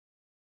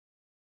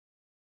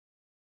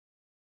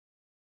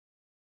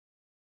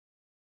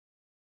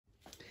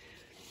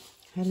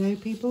Hello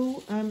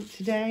people,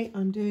 today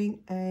I'm doing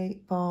a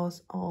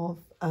vase of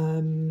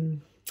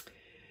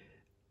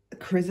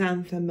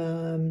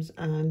chrysanthemums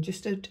and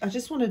I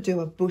just want to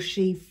do a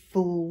bushy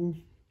full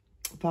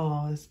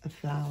vase of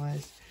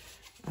flowers.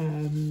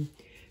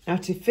 Now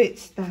to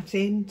fit that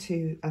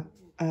into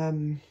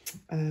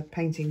a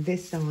painting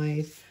this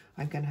size,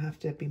 I'm going to have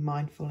to be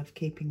mindful of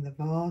keeping the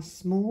vase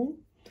small,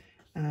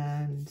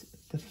 and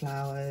the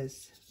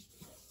flowers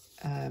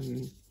are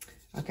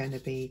going to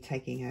be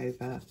taking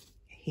over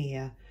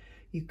here.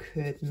 You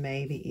could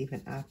maybe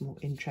even add more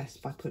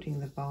interest by putting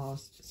the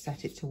vase,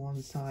 set it to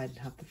one side and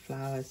have the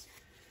flowers.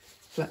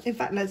 In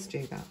fact, let's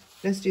do that.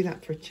 Let's do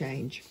that for a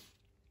change.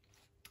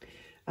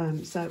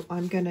 So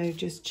I'm going to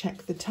just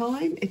check the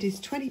time. It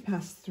is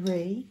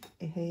 3:20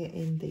 here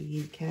in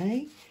the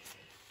UK,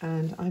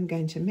 and I'm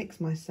going to mix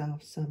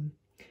myself some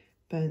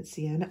burnt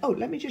sienna. Oh,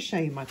 let me just show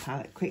you my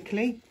palette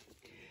quickly.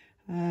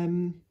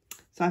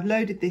 So I've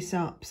loaded this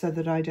up so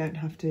that I don't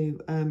have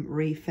to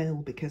refill,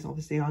 because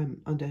obviously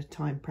I'm under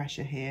time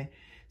pressure here.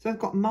 So I've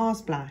got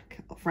Mars Black,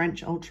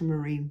 French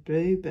Ultramarine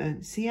Blue,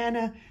 Burnt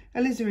Sienna,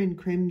 Alizarin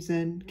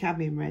Crimson,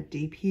 Cadmium Red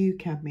Deep Hue,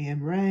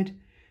 Cadmium Red,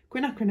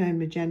 Quinacridone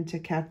Magenta,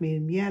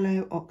 Cadmium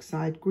Yellow,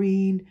 Oxide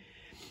Green,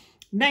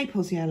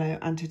 Naples Yellow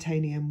and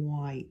Titanium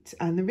White.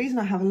 And the reason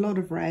I have a lot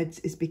of reds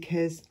is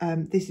because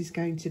this is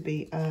going to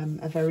be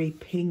a very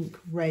pink,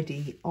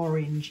 reddy,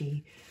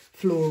 orangey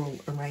floral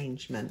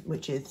arrangement,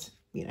 which is,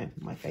 you know,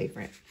 my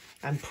favourite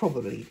and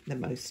probably the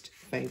most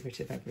favourite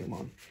of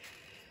everyone.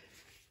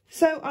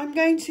 So I'm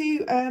going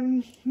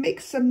to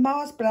mix some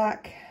Mars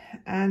Black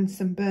and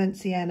some Burnt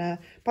Sienna.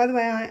 By the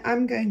way, I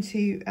am going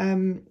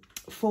to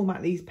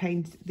format these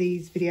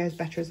videos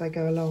better as I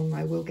go along.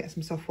 I will get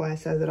some software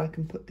so that I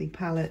can put the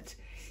palette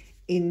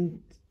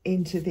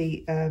into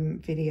the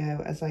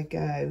video as I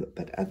go,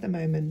 but at the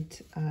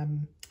moment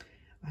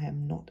I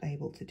am not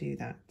able to do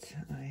that.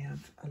 I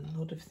have a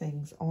lot of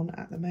things on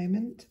at the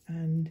moment,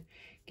 and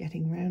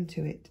getting round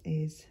to it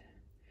is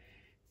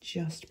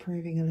just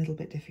proving a little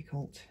bit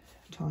difficult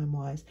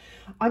time-wise.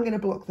 I'm going to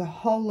block the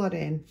whole lot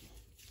in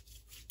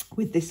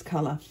with this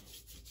colour,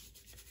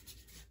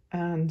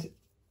 and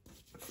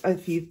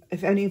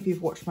if any of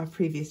you've watched my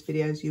previous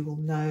videos, you will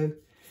know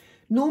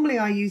normally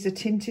I use a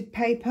tinted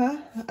paper,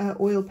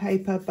 oil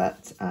paper,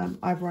 but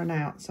I've run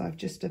out, so I've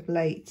just of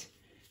late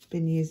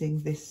been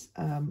using this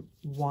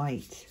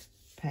white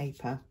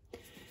paper.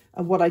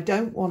 And what I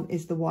don't want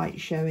is the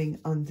white showing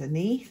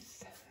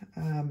underneath,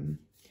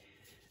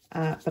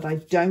 but I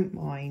don't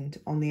mind,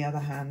 on the other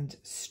hand,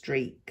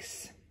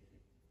 streaks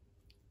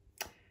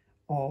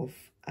of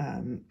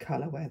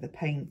colour where the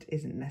paint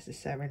isn't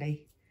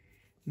necessarily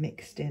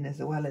mixed in as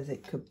well as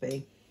it could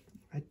be.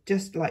 I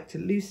just like to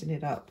loosen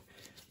it up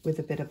with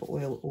a bit of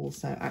oil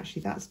also.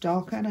 Actually, that's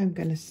darker, and I'm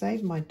going to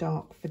save my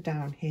dark for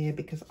down here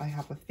because I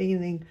have a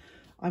feeling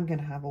I'm going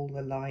to have all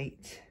the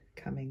light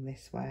coming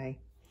this way.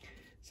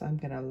 So I'm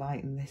going to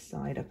lighten this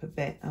side up a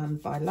bit, and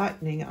by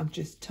lightening, I'm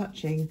just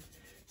touching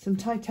some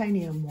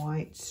titanium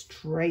white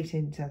straight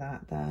into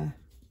that there.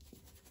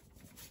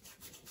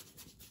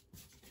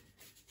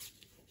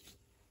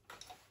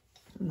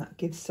 And that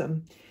gives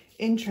some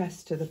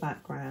interest to the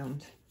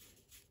background.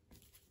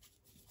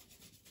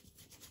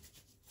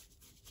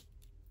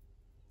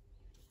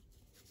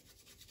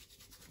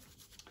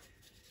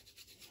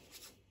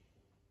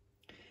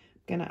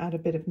 Going to add a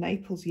bit of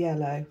Naples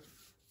Yellow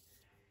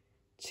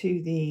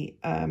to the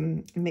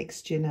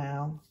mixture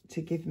now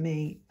to give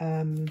me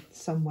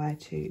somewhere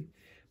to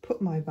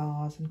put my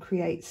vase and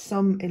create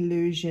some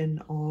illusion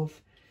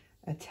of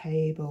a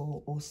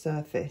table or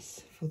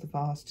surface for the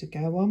vase to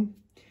go on.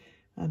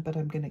 But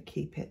I'm going to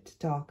keep it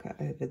darker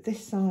over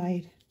this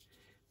side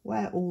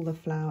where all the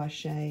flower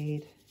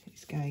shade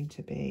is going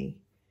to be.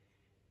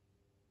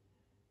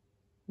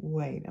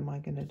 Wait, am I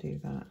going to do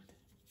that?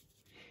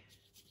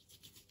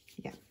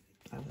 Yeah,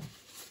 I will.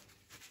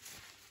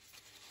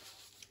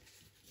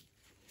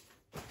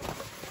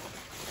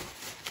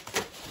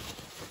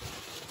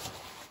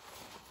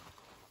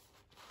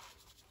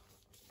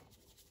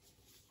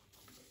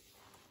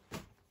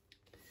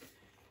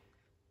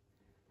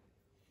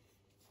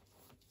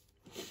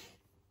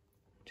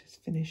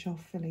 Just finish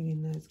off filling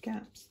in those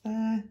gaps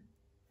there.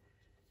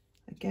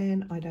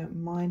 Again, I don't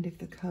mind if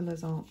the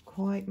colours aren't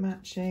quite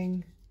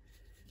matching.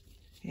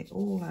 It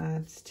all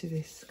adds to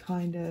this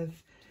kind of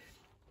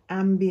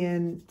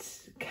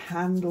ambient,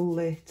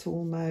 candlelit,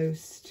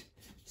 almost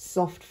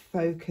soft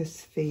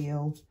focus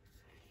feel,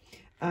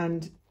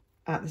 and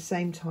at the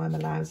same time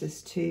allows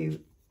us to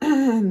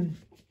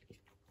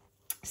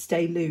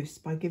stay loose.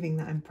 By giving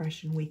that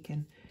impression, we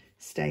can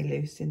stay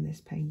loose in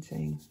this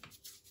painting.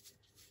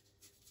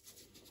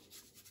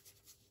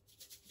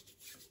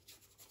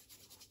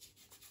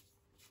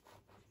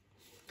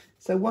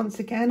 So once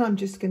again, I'm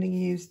just going to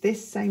use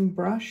this same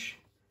brush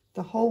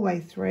the whole way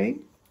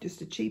through,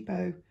 just a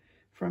cheapo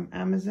from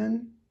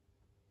Amazon.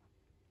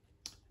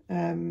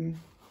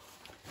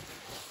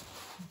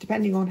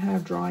 Depending on how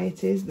dry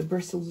it is, the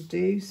bristles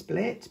do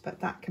split,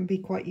 but that can be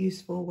quite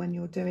useful when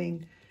you're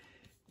doing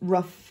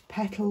rough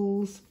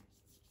petals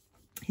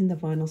in the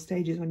final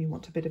stages when you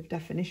want a bit of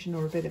definition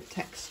or a bit of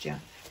texture.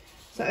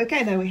 So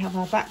okay, there we have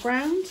our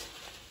background,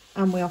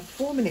 and we are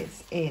 4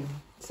 minutes in.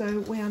 So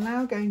we are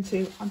now going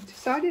to, I've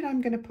decided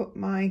I'm going to put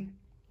my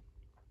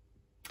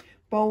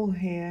bowl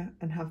here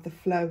and have the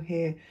flow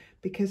here,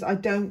 because I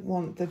don't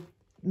want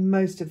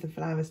most of the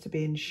flowers to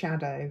be in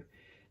shadow.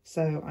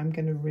 So I'm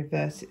going to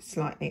reverse it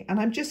slightly, and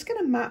I'm just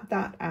going to map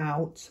that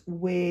out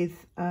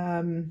with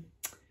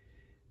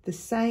the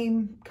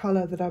same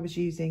colour that I was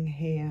using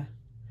here.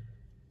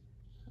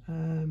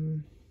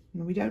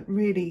 We don't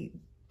really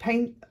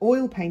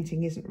oil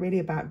painting isn't really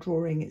about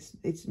drawing,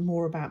 it's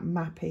more about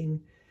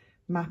mapping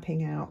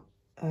out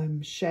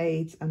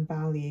shades and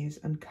values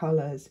and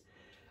colours,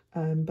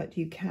 but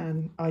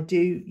I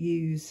do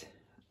use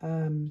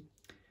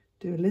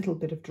do a little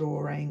bit of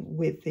drawing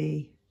with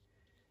the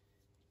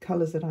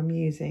colours that I'm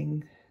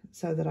using,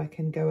 so that I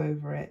can go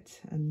over it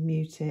and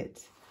mute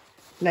it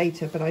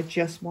later, but I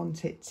just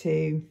want it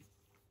to,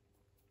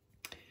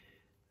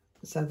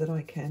 so that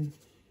I can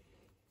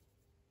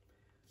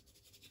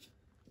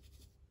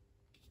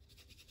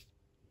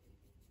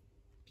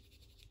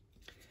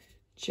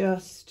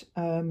just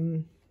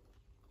tell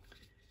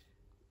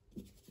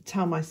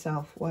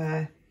myself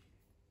where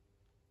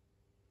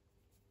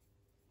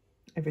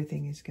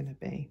everything is going to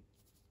be.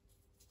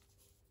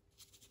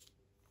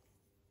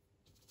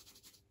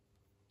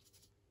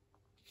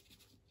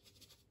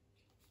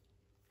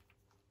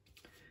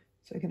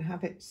 So we're going to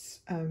have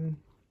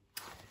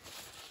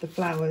the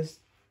flowers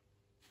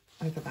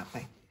over that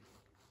way.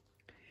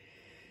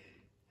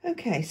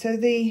 Okay, so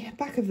the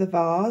back of the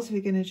vase,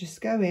 we're going to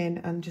just go in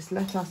and just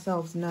let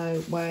ourselves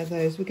know where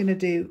those, we're going to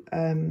do,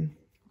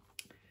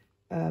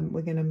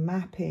 we're going to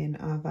map in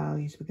our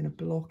values, we're going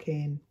to block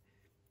in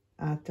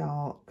our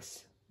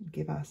darks,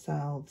 give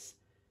ourselves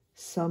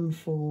some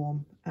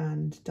form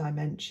and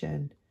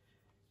dimension,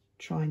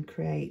 try and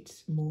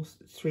create more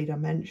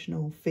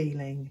three-dimensional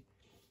feeling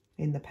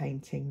in the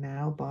painting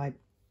now by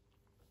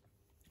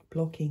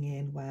blocking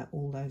in where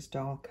all those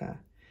darker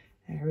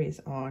areas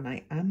are. And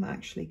I am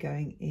actually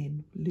going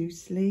in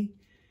loosely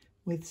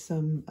with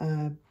some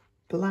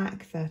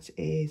black that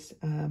is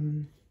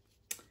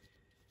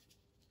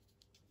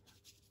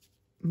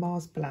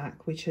Mars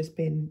black, which has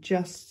been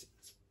just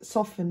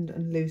softened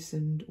and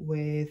loosened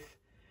with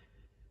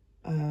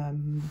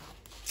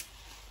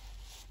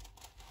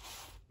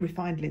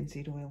refined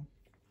linseed oil.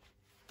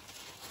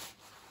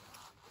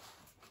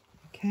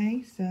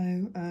 Okay, so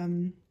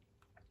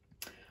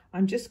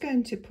I'm just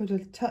going to put a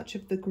touch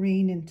of the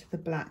green into the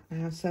black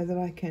now, so that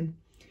I can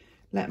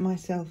let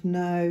myself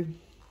know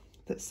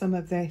that some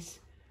of this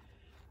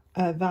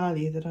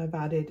value that I've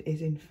added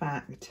is in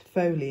fact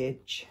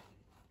foliage.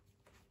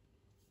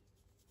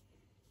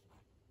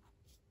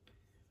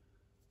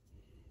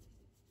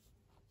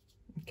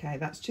 Okay,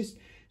 that's just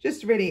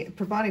really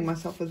providing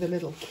myself with a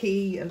little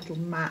key, a little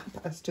map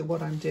as to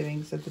what I'm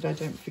doing, so that I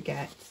don't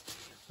forget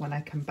when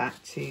I come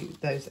back to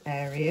those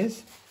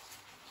areas.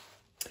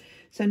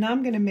 So now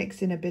I'm going to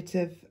mix in a bit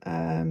of,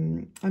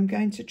 I'm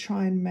going to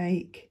try and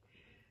make,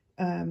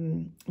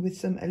 with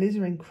some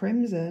alizarin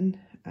crimson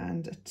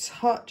and a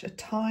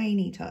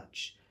tiny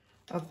touch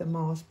of the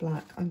Mars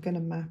black, I'm going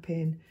to map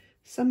in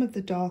some of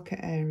the darker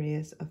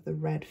areas of the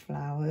red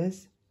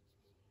flowers.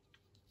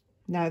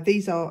 Now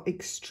these are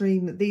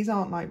extreme, these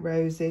aren't like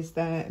roses,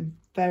 they're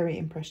very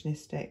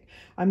impressionistic.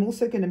 I'm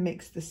also going to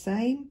mix the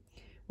same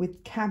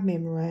with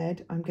cadmium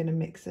red. I'm going to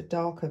mix a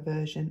darker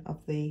version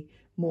of the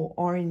more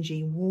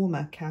orangey,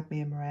 warmer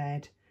cadmium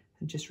red,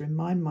 and just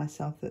remind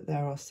myself that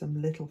there are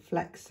some little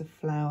flecks of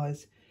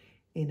flowers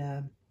in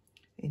a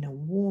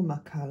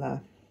warmer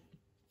colour,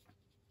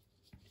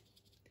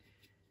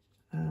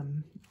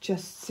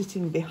 just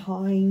sitting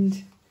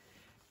behind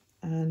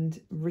and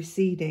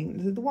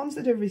receding. The ones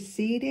that are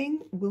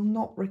receding will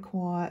not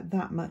require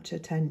that much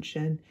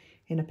attention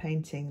in a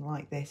painting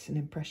like this, an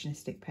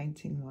impressionistic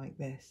painting like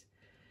this.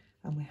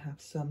 And we have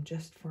some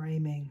just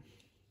framing.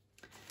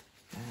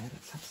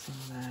 Let's have some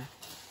there.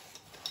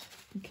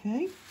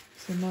 Okay,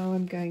 so now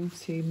I'm going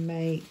to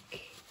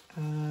make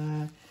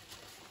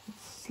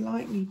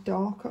slightly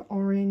darker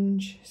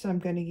orange. So I'm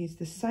going to use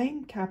the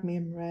same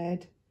cadmium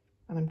red,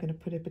 and I'm going to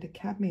put a bit of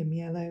cadmium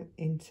yellow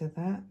into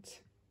that.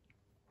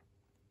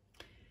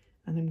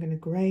 And I'm going to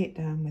grey it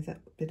down with a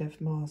bit of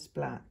Mars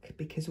black,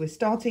 because we're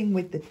starting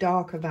with the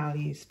darker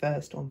values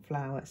first on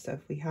flowers. So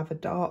if we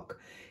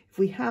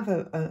have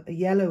a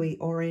yellowy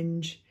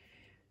orange,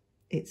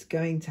 it's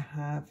going to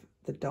have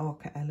the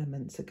darker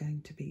elements are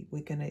going to be,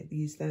 we're going to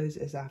use those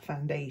as our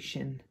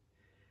foundation,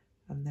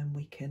 and then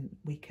we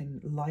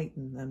can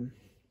lighten them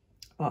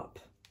up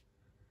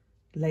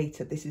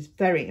later. This is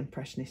very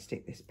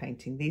impressionistic, this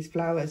painting. These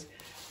flowers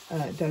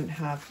don't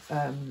have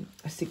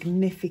a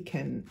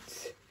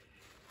significant,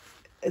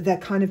 they're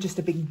kind of just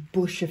a big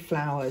bush of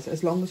flowers.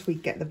 As long as we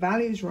get the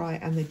values right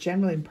and the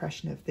general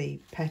impression of the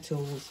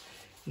petals,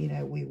 you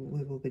know, we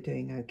will be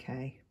doing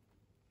okay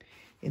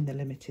in the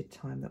limited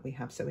time that we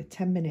have. So we're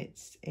 10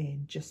 minutes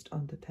in, just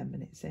under 10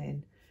 minutes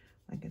in.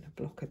 I'm going to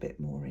block a bit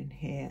more in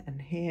here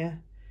and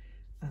here,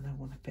 and I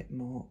want a bit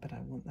more, but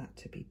I want that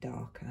to be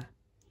darker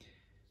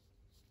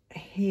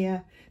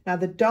here. Now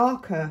the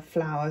darker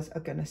flowers are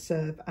going to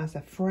serve as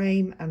a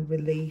frame and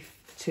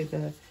relief to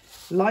the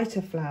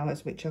lighter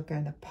flowers, which are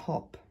going to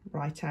pop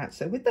right out.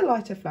 So with the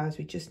lighter flowers,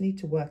 we just need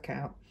to work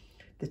out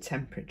the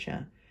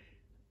temperature.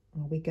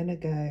 Are we going to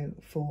go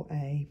for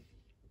a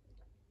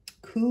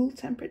cool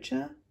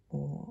temperature,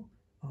 or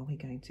are we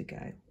going to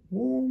go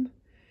warm?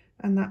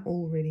 And that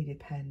all really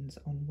depends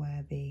on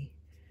where the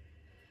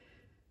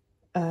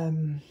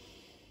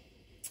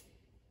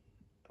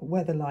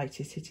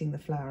light is hitting the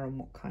flower and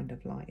what kind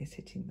of light is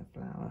hitting the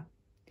flower.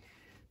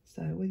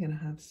 So we're going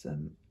to have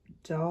some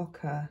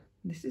darker,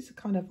 this is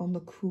kind of on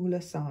the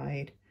cooler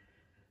side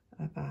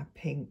of our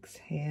pinks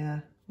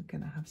here. We're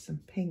going to have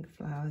some pink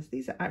flowers.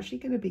 These are actually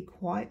going to be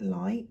quite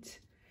light,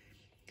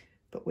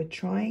 but we're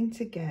trying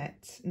to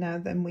get, now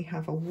then we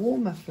have a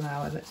warmer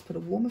flower. Let's put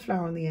a warmer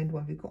flower on the end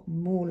where we've got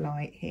more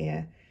light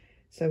here.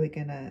 So we're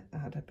going to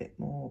add a bit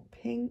more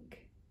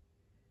pink,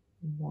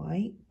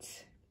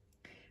 white,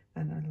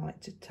 and I like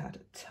to add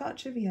a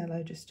touch of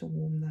yellow just to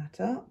warm that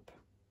up.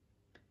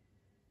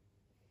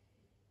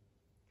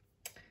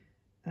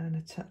 And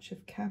a touch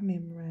of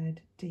cadmium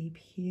red, deep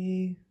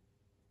hue.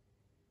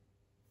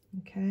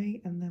 Okay,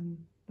 and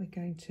then we're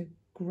going to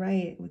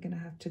grey it. We're going to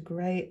have to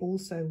grey it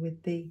also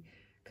with the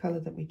colour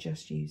that we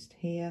just used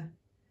here.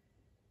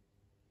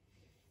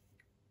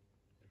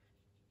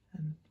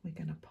 And we're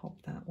going to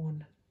pop that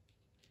one,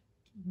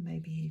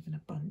 maybe even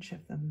a bunch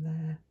of them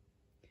there.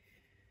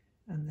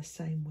 And the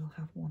same, we'll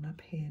have one up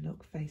here,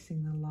 look,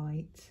 facing the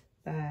light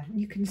there.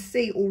 You can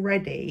see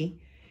already,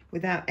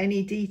 without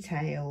any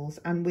details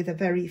and with a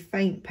very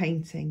faint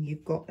painting,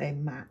 you've got a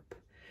map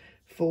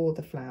for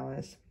the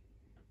flowers.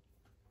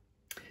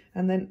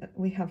 And then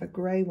we have a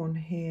grey one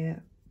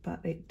here, but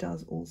it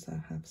does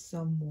also have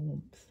some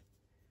warmth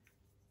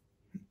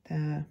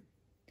there.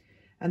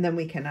 And then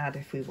we can add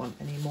if we want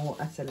any more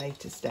at a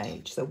later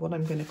stage. So what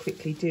I'm going to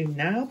quickly do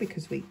now,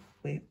 because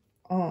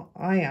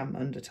I am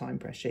under time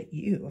pressure,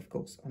 you of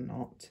course are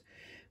not,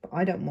 but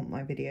I don't want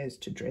my videos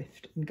to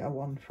drift and go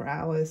on for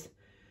hours.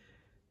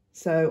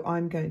 So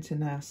I'm going to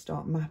now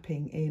start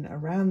mapping in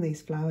around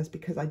these flowers,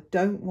 because I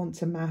don't want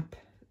to map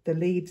the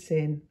leaves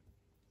in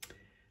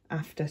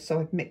after. So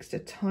I've mixed a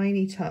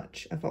tiny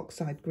touch of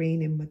oxide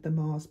green in with the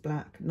Mars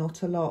black,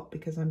 not a lot,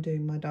 because I'm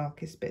doing my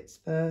darkest bits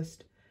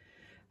first.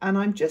 And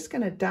I'm just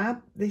going to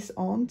dab this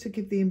on to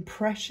give the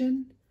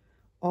impression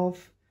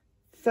of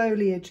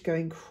foliage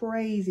going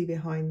crazy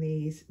behind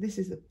these. This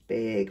is a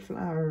big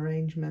flower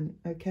arrangement,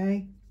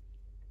 okay?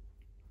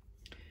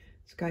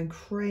 It's going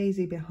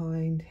crazy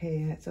behind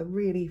here. It's a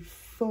really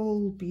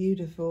full,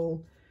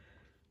 beautiful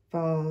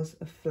vase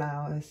of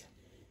flowers.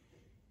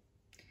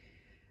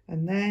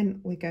 And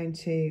then we're going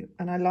to,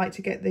 and I like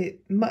to get the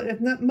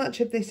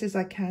much of this as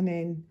I can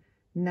in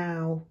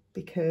now,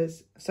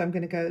 because, so I'm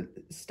going to go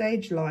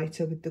stage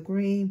lighter with the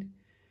green,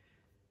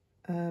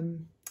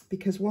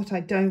 because what I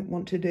don't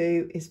want to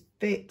do is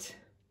fit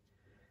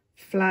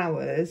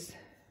flowers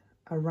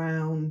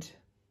around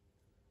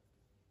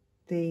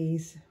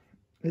these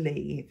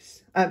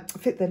leaves,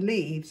 fit the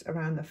leaves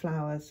around the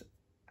flowers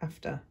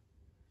after.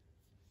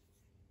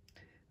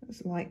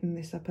 Let's lighten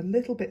this up a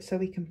little bit so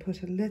we can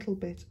put a little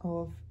bit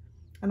of,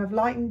 and I've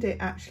lightened it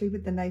actually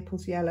with the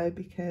Naples yellow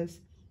because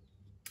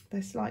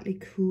they're slightly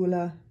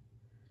cooler.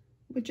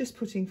 We're just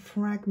putting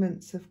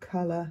fragments of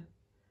colour,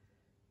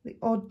 the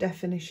odd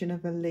definition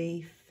of a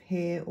leaf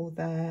here or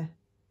there.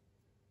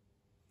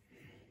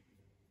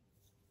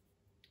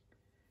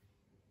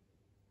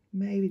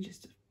 Maybe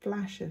just a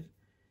flash of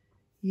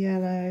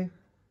yellow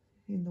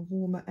in the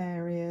warmer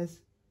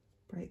areas.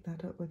 Break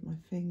that up with my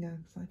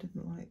finger because I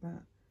didn't like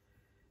that.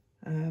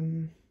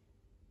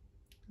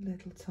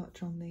 Little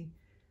touch on the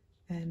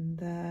end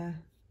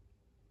there.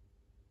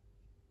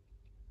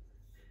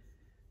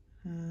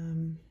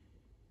 Coming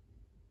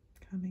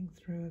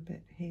through a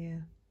bit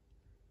here.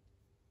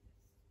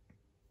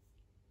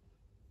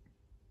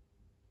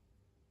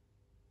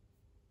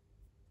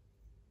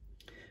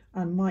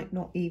 I might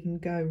not even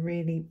go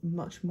really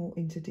much more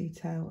into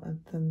detail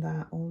than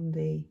that on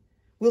the,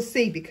 we'll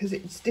see, because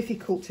it's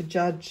difficult to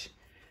judge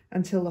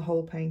until the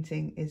whole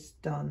painting is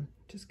done.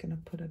 Just going to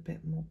put a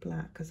bit more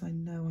black because I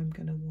know I'm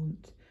going to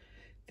want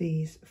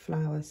these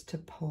flowers to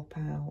pop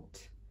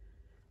out.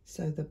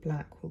 So the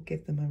black will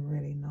give them a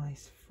really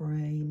nice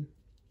frame.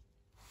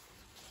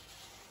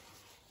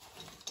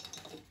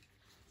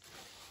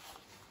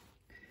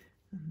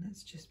 And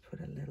let's just put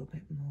a little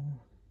bit more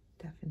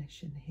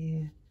definition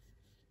here.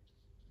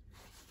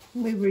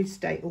 We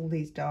restate all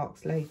these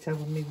darks later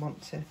when we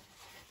want to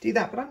do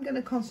that, but I'm going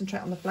to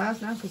concentrate on the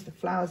flowers now because the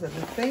flowers are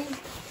the thing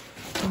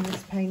in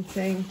this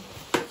painting.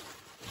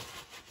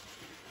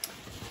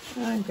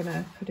 I'm going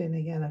to put in a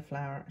yellow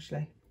flower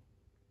actually,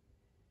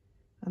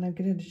 and I'm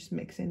going to just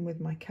mix in with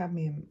my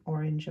cadmium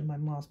orange and my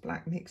Mars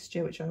black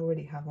mixture, which I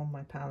already have on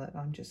my palette.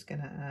 I'm just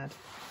going to add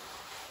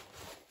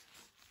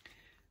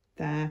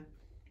there.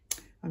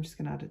 I'm just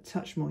going to add a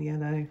touch more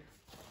yellow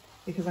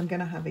because I'm going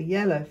to have a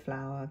yellow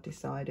flower, I've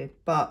decided,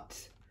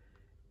 but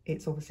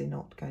it's obviously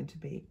not going to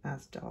be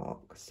as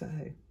dark, so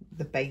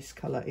the base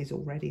colour is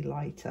already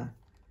lighter.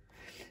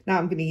 Now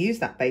I'm going to use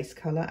that base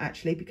colour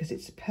actually because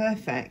it's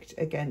perfect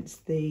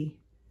against the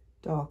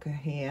darker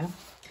here.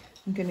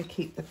 I'm going to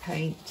keep the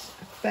paint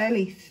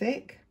fairly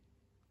thick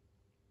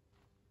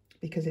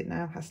because it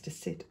now has to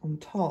sit on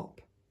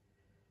top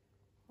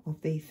of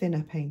the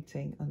thinner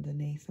painting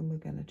underneath, and we're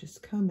going to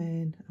just come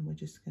in and we're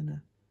just going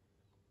to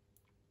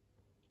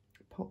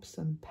pop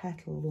some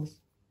petals.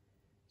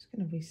 Just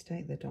going to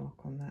restate the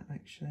dark on that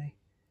actually.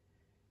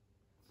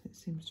 It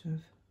seems to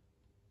have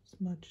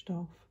smudged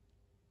off.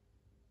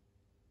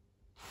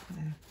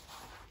 There.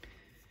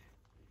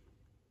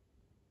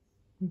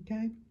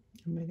 Okay,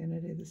 and we're going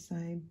to do the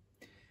same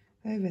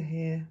over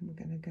here. We're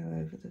going to go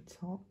over the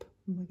top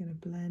and we're going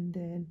to blend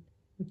in.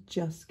 We're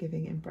just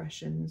giving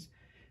impressions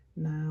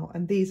now,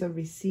 and these are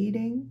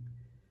receding,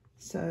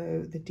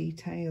 so the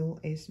detail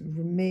is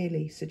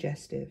merely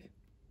suggestive.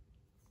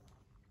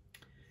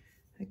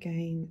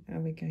 Again,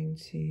 and we're going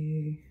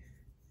to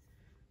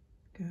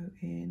go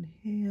in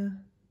here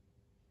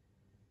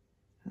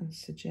and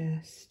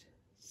suggest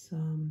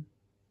some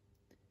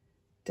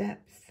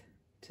depth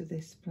to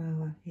this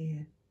flower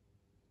here.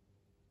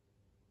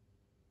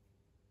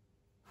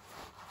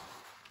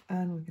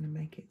 And we're going to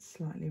make it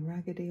slightly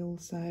raggedy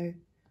also.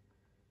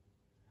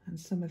 And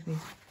some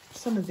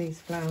of these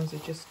flowers are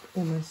just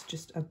almost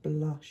just a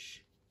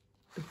blush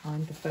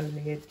behind the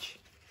foliage.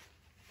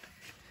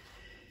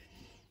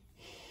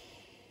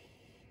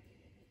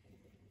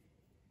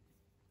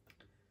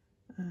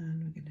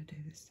 And we're going to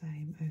do the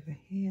same over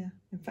here.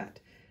 In fact,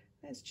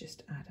 let's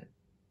just add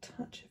a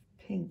touch of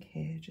pink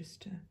here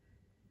just to,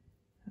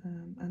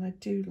 and I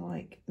do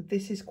like,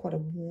 this is quite a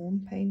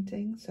warm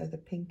painting, so the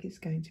pink is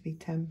going to be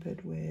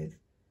tempered with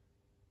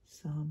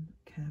some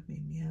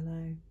cadmium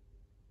yellow.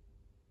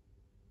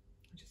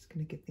 I'm just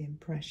going to give the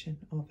impression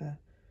of a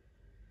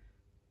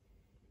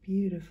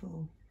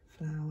beautiful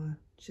flower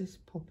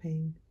just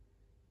popping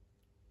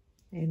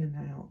in and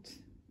out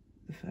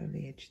the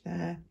foliage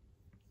there.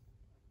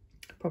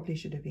 Probably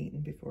should have eaten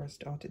before I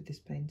started this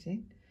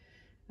painting,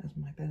 as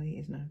my belly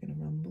is now going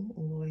to rumble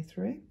all the way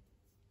through.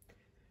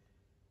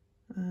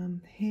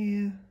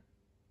 Here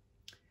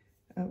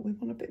we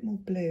want a bit more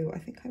blue. I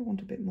think I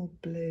want a bit more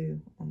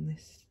blue on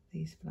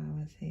these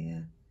flowers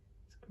here.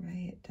 Let's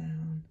grey it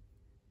down.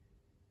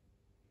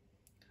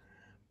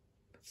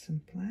 Put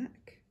some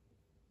black.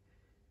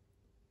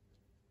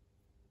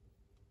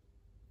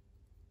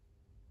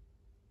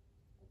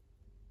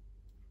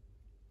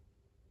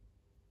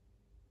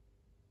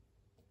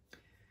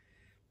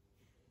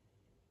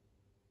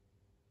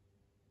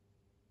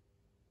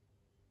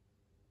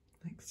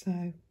 Like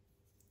so.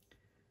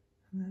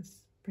 And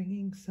that's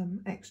bringing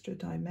some extra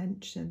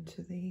dimension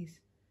to these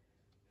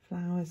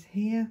flowers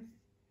here.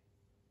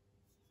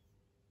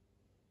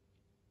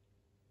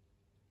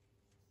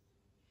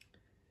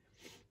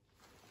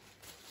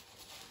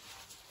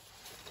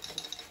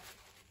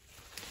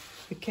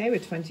 Okay, we're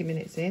 20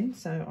 minutes in,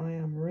 so I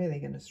am really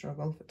going to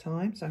struggle for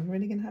time, so I'm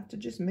really going to have to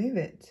just move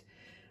it.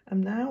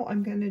 And now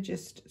I'm going to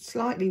just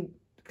slightly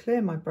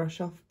clear my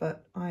brush off,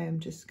 but I am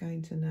just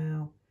going to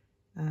now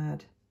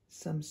add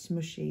some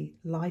smushy,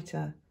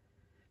 lighter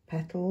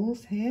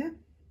petals here,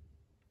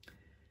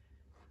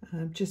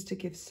 just to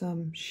give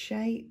some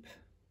shape.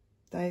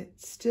 They're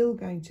still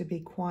going to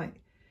be quite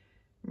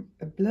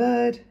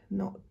blurred,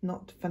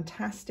 not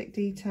fantastic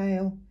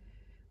detail.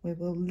 We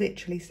will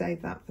literally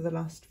save that for the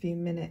last few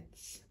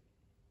minutes.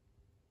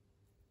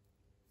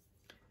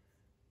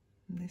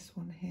 And this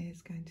one here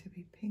is going to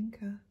be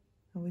pinker,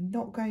 and we're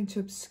not going to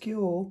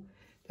obscure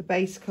the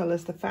base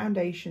colours, the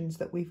foundations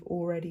that we've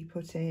already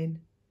put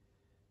in.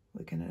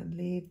 We're going to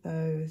leave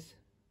those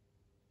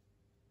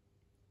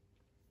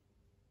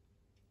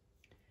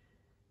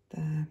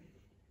there.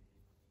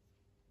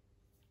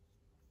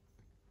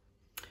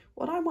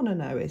 What I want to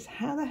know is,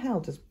 how the hell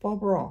does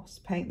Bob Ross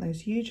paint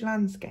those huge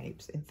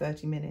landscapes in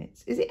 30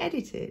 minutes? Is it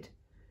edited?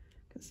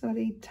 Can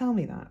somebody tell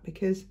me that?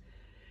 Because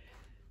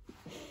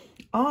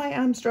I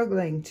am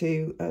struggling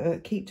to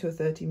keep to a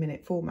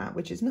 30-minute format,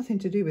 which is nothing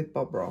to do with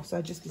Bob Ross.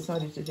 I just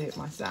decided to do it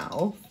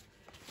myself,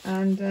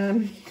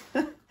 and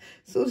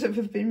sort of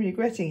have been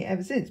regretting it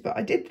ever since. But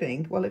I did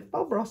think, well, if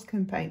Bob Ross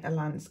can paint a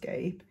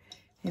landscape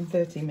in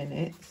 30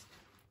 minutes,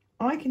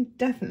 I can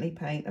definitely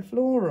paint a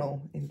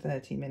floral in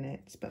 30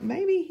 minutes. But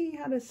maybe he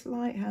had a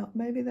slight help.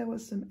 Maybe there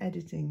was some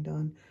editing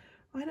done.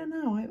 I don't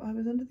know. I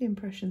was under the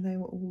impression they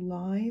were all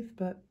live.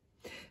 But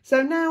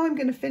so now I'm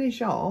going to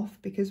finish off,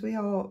 because we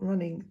are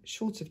running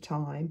short of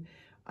time,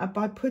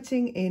 by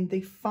putting in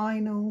the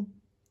final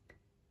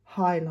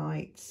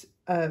highlights,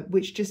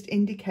 which just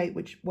indicate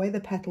which way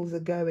the petals are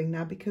going.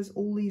 Now, because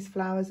all these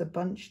flowers are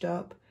bunched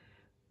up,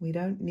 we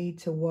don't need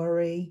to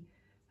worry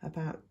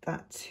about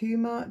that too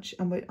much,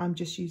 and I'm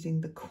just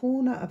using the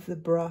corner of the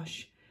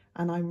brush,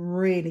 and I'm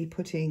really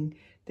putting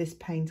this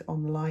paint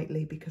on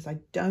lightly because I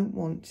don't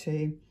want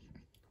to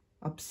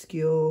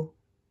obscure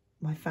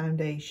my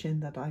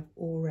foundation that I've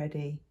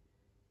already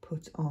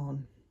put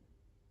on.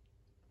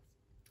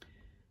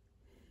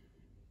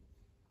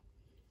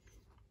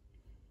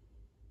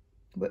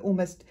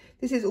 almost,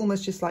 this is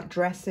almost just like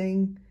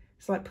dressing.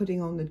 It's like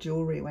putting on the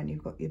jewellery when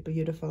you've got your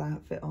beautiful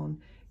outfit on.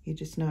 You're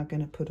just now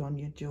going to put on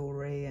your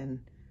jewellery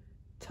and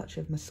touch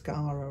of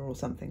mascara or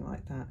something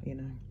like that, you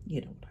know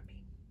what I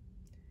mean.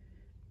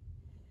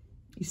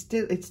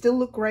 It still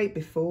looked great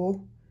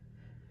before,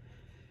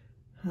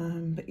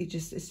 but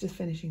it's just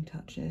finishing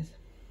touches.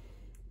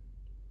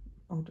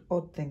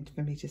 Odd thing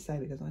for me to say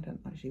because I don't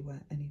actually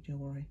wear any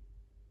jewellery.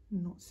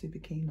 I'm not super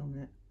keen on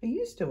it. I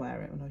used to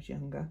wear it when I was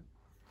younger.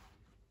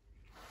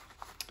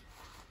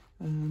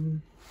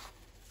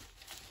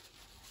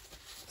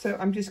 So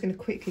I'm just going to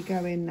quickly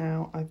go in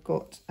now. I've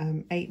got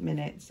 8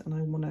 minutes, and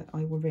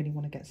I really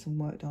want to get some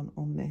work done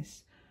on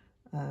this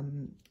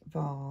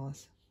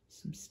vase.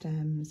 Some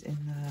stems in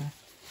there.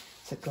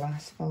 It's a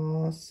glass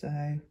vase,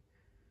 so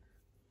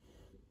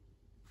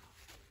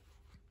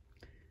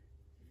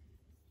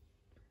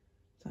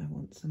I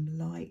want some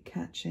light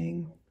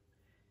catching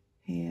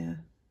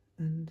here,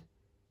 and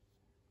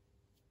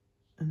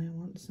I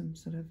want some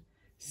sort of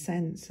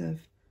sense of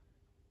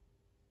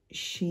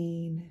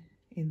sheen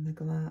in the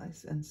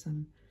glass and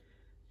some,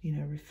 you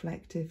know,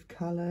 reflective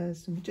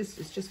colours, and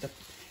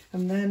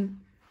and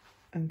then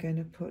I'm going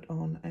to put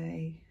on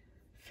a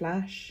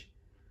flash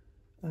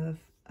of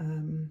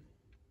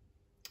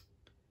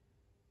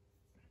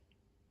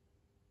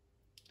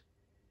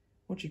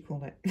what do you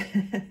call it?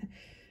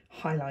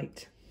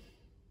 Highlight.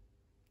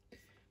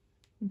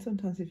 And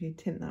sometimes if you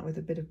tint that with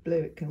a bit of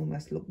blue, it can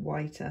almost look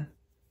whiter,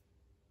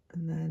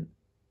 and then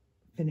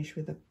finish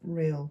with a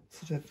real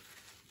sort of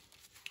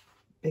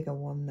bigger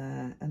one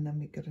there, and then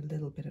we've got a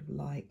little bit of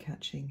light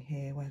catching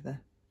here where the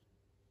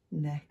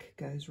neck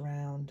goes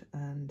round,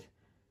 and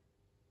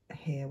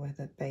here where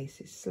the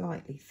base is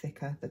slightly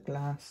thicker, the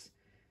glass,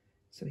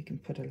 so we can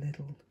put a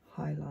little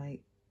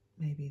highlight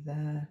maybe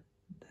there.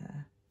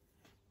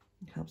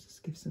 It helps us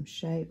give some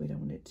shape. We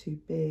don't want it too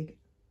big,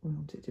 we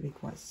want it to be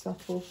quite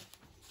subtle.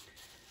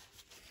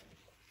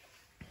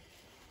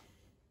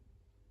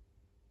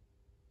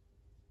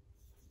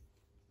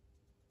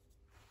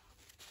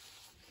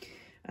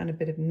 And a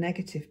bit of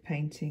negative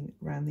painting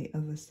around the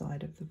other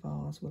side of the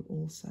vase will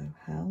also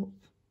help,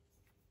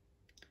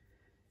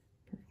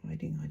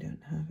 providing I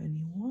don't have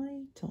any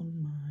white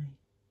on my...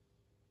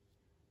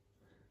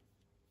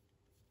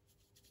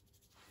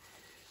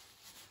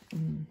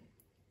 And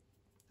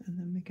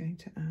then we're going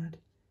to add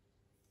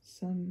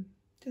some,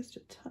 just a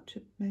touch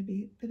of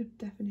maybe a bit of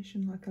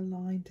definition, like a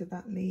line to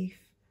that leaf.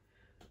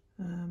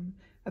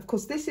 Of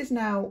course, this is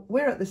now,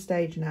 we're at the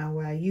stage now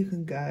where you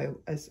can go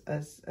as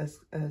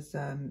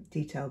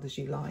detailed as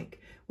you like.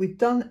 We've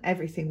done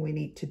everything we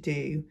need to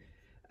do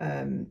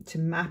to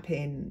map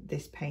in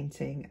this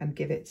painting and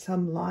give it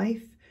some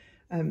life.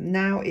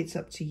 Now it's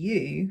up to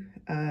you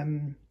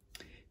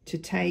to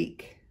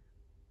take,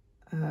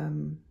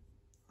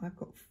 I've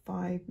got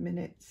 5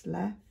 minutes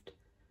left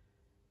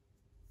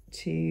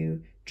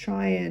to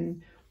try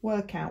and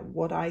work out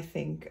what I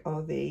think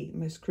are the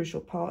most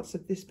crucial parts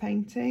of this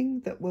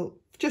painting that will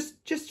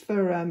just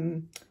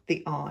for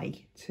the eye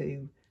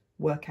to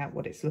work out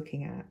what it's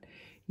looking at.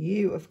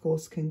 You of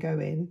course can go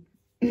in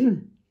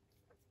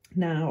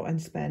now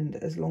and spend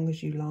as long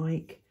as you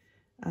like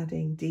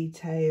adding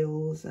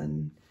details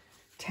and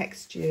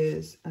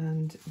textures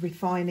and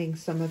refining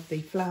some of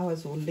the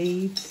flowers or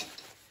leaves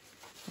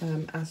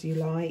as you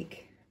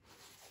like.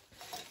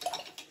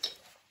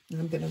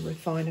 I'm going to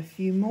refine a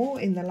few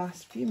more in the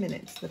last few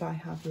minutes that I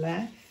have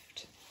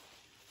left,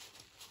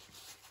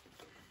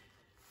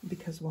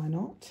 because why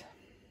not?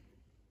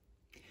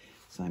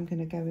 So I'm going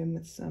to go in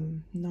with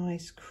some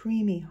nice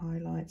creamy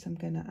highlights. I'm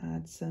going to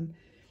add some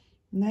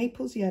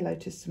Naples yellow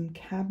to some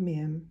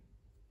cadmium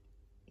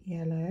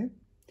yellow,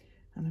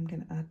 and I'm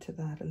going to add to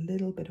that a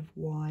little bit of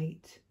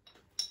white.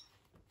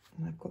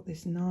 And I've got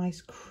this nice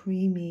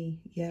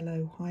creamy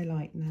yellow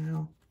highlight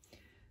now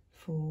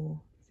for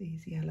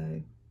these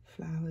yellow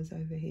flowers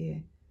over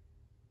here,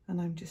 and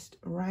I'm just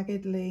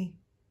raggedly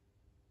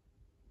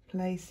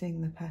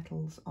placing the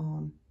petals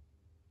on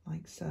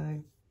like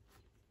so,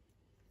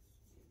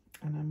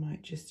 and I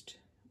might just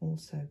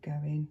also go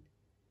in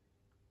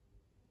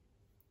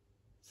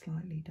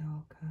slightly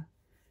darker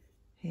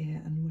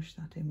here and mush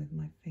that in with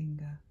my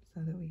finger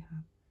so that we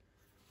have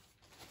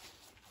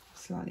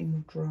slightly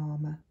more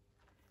drama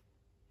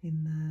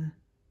in there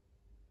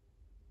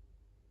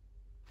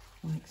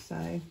like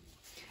so.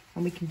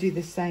 And we can do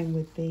the same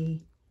with the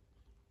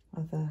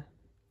other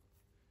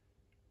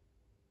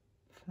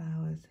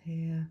flowers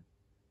here.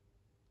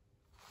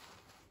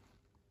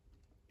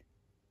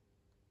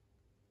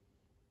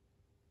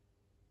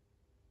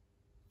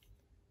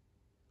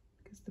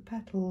 Because the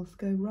petals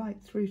go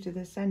right through to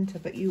the centre,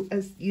 but you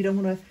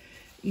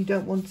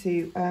don't want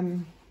to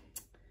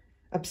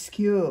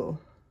obscure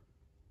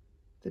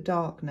the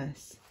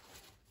darkness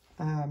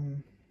at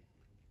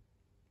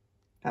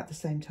the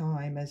same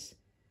time as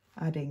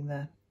adding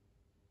the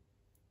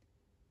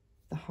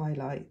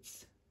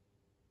highlights,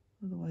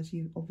 otherwise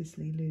you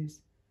obviously lose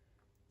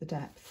the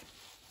depth.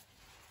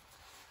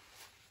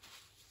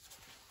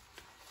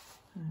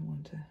 I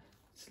want a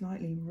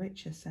slightly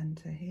richer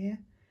centre here,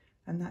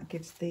 and that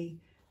gives the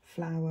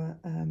flower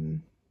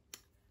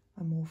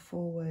a more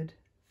forward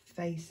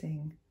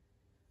facing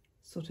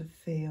sort of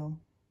feel.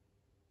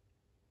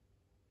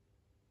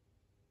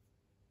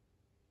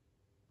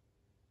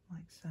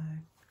 Like so.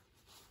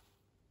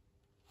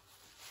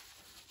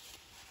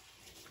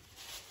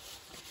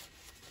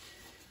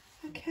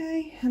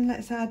 Okay, and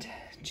let's add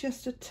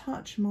just a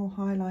touch more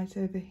highlight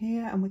over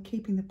here, and we're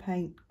keeping the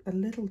paint a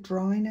little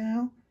dry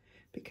now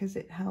because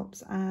it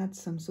helps add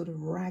some sort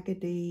of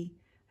raggedy,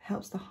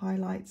 helps the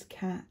highlights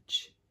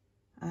catch,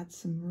 add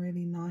some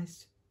really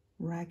nice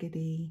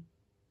raggedy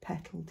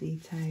petal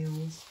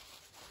details.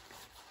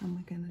 And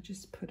we're going to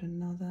just put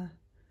another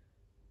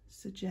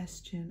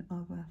suggestion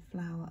of a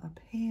flower up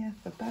here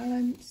for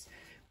balance.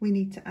 We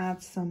need to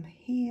add some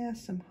here,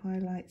 some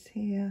highlights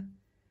here,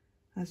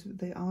 as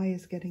the eye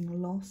is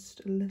getting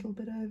lost a little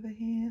bit over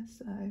here,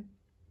 so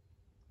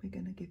we're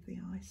going to give the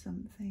eye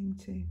something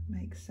to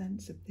make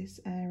sense of this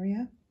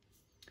area.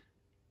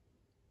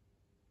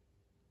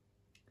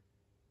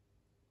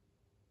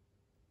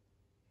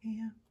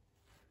 Here.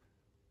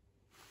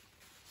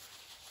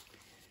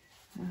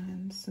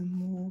 And some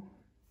more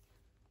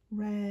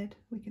red.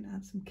 We can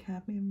add some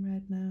cadmium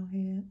red now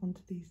here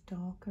onto these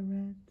darker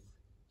reds.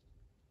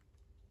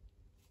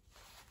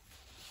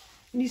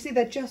 And you see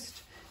they're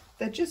just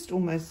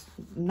almost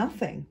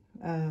nothing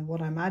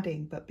what I'm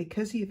adding, but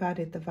because you've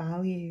added the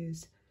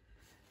values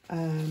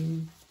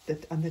and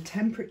the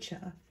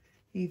temperature,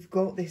 you've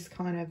got this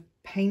kind of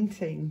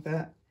painting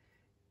that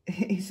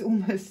is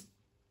almost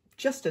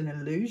just an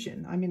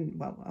illusion. I mean,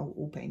 well,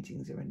 all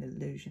paintings are an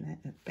illusion,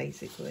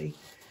 basically.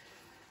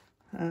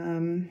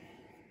 I'm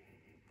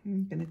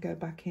going to go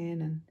back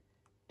in and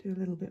do a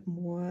little bit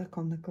more work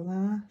on the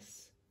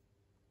glass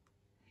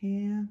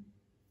here.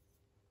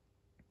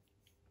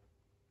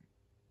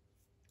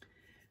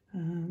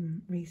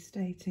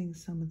 Restating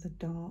some of the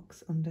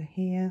darks under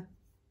here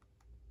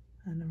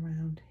and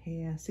around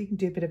here. So you can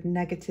do a bit of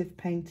negative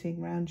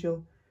painting around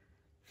your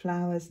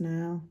flowers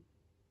now,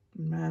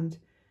 around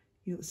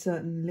your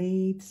certain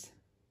leaves,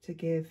 to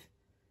give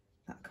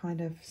that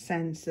kind of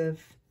sense of,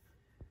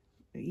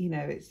 you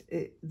know,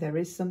 there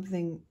is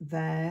something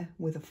there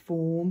with a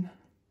form.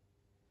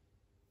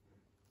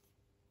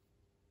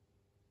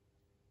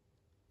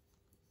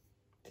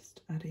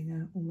 Just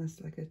adding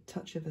almost like a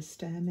touch of a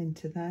stem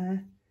into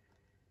there.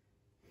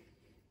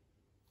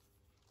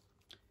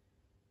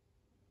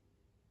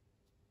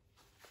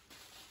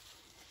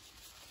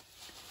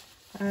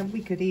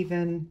 We could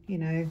even, you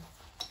know,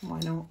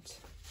 why not?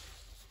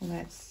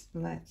 Let's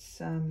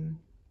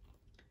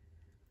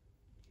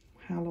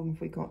how long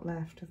have we got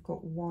left? I've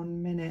got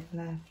 1 minute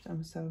left,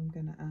 and so I'm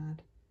going to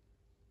add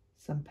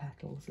some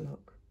petals.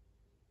 Look,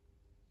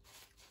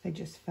 they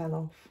just fell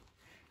off,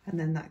 and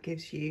then that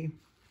gives you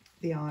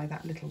the eye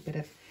that little bit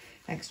of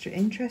extra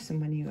interest.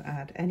 And when you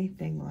add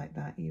anything like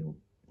that, you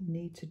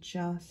need to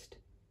just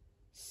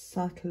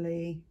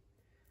subtly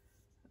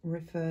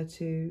refer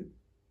to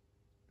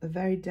a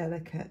very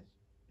delicate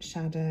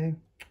shadow.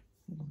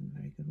 It wasn't a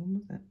very good one,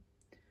 was it?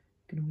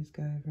 You can always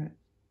go over it.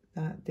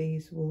 That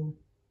these will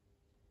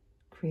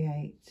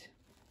create,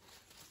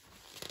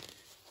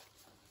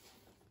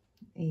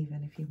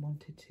 even if you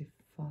wanted to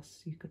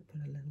fuss, you could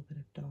put a little bit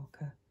of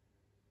darker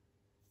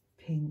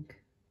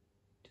pink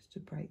just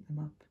to break them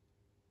up,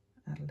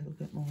 add a little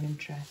bit more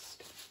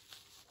interest.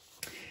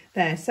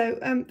 There, so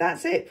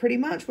that's it pretty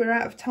much. We're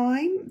out of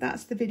time.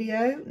 That's the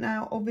video.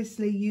 Now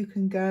obviously you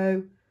can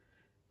go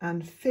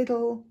and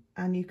fiddle,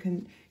 and you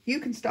can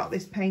start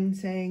this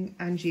painting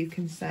and you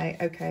can say,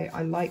 okay,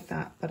 I like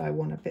that, but I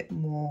want a bit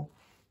more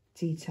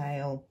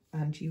detail,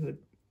 and you would,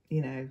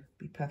 you know,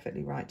 be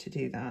perfectly right to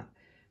do that.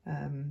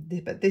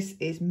 But this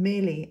is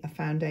merely a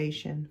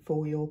foundation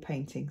for your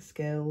painting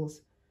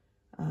skills,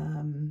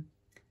 for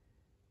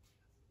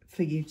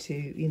you to,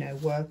 you know,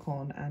 work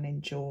on and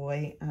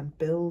enjoy and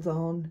build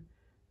on.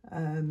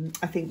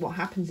 I think what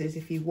happens is,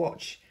 if you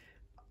watch,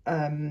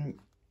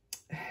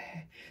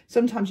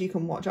 sometimes you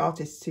can watch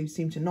artists who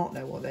seem to not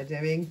know what they're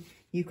doing.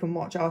 You can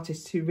watch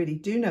artists who really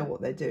do know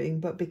what they're doing,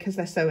 but because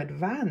they're so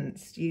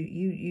advanced,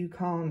 you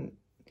can't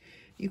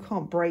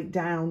break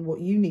down what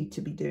you need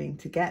to be doing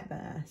to get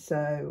there.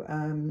 So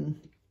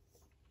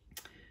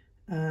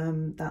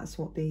that's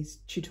what these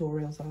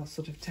tutorials are,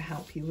 sort of to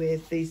help you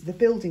with. These are the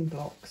building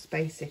blocks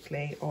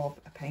basically of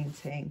a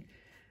painting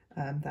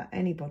that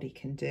anybody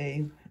can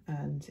do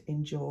and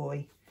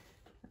enjoy,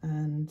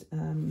 and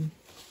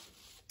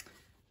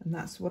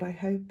that's what I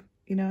hope,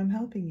 you know, I'm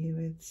helping you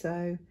with.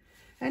 So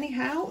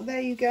anyhow, there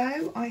you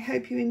go. I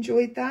hope you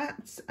enjoyed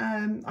that.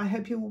 I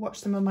hope you will watch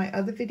some of my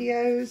other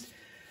videos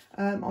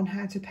on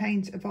how to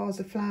paint a vase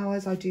of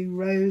flowers. I do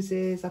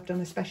roses. I've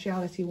done a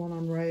speciality one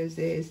on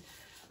roses.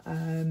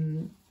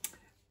 And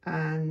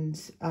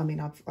I mean,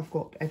 I've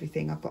got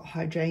everything. I've got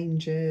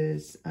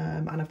hydrangeas,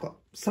 and I've got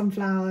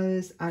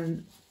sunflowers,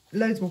 and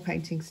loads more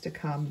paintings to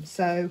come.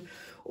 So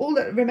all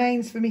that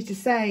remains for me to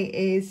say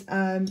is,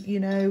 you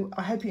know,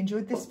 I hope you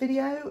enjoyed this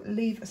video.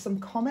 Leave some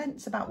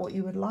comments about what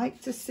you would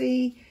like to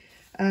see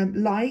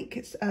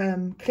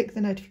click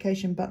the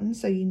notification button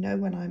so you know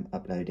when I'm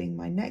uploading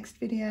my next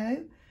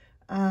video,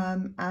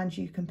 and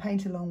you can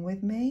paint along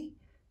with me.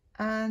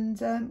 And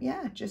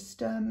yeah,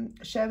 just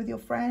share with your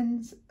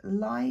friends,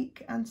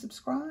 like and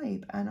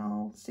subscribe, and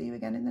I'll see you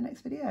again in the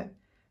next video.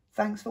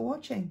 Thanks for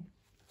watching.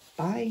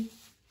 Bye.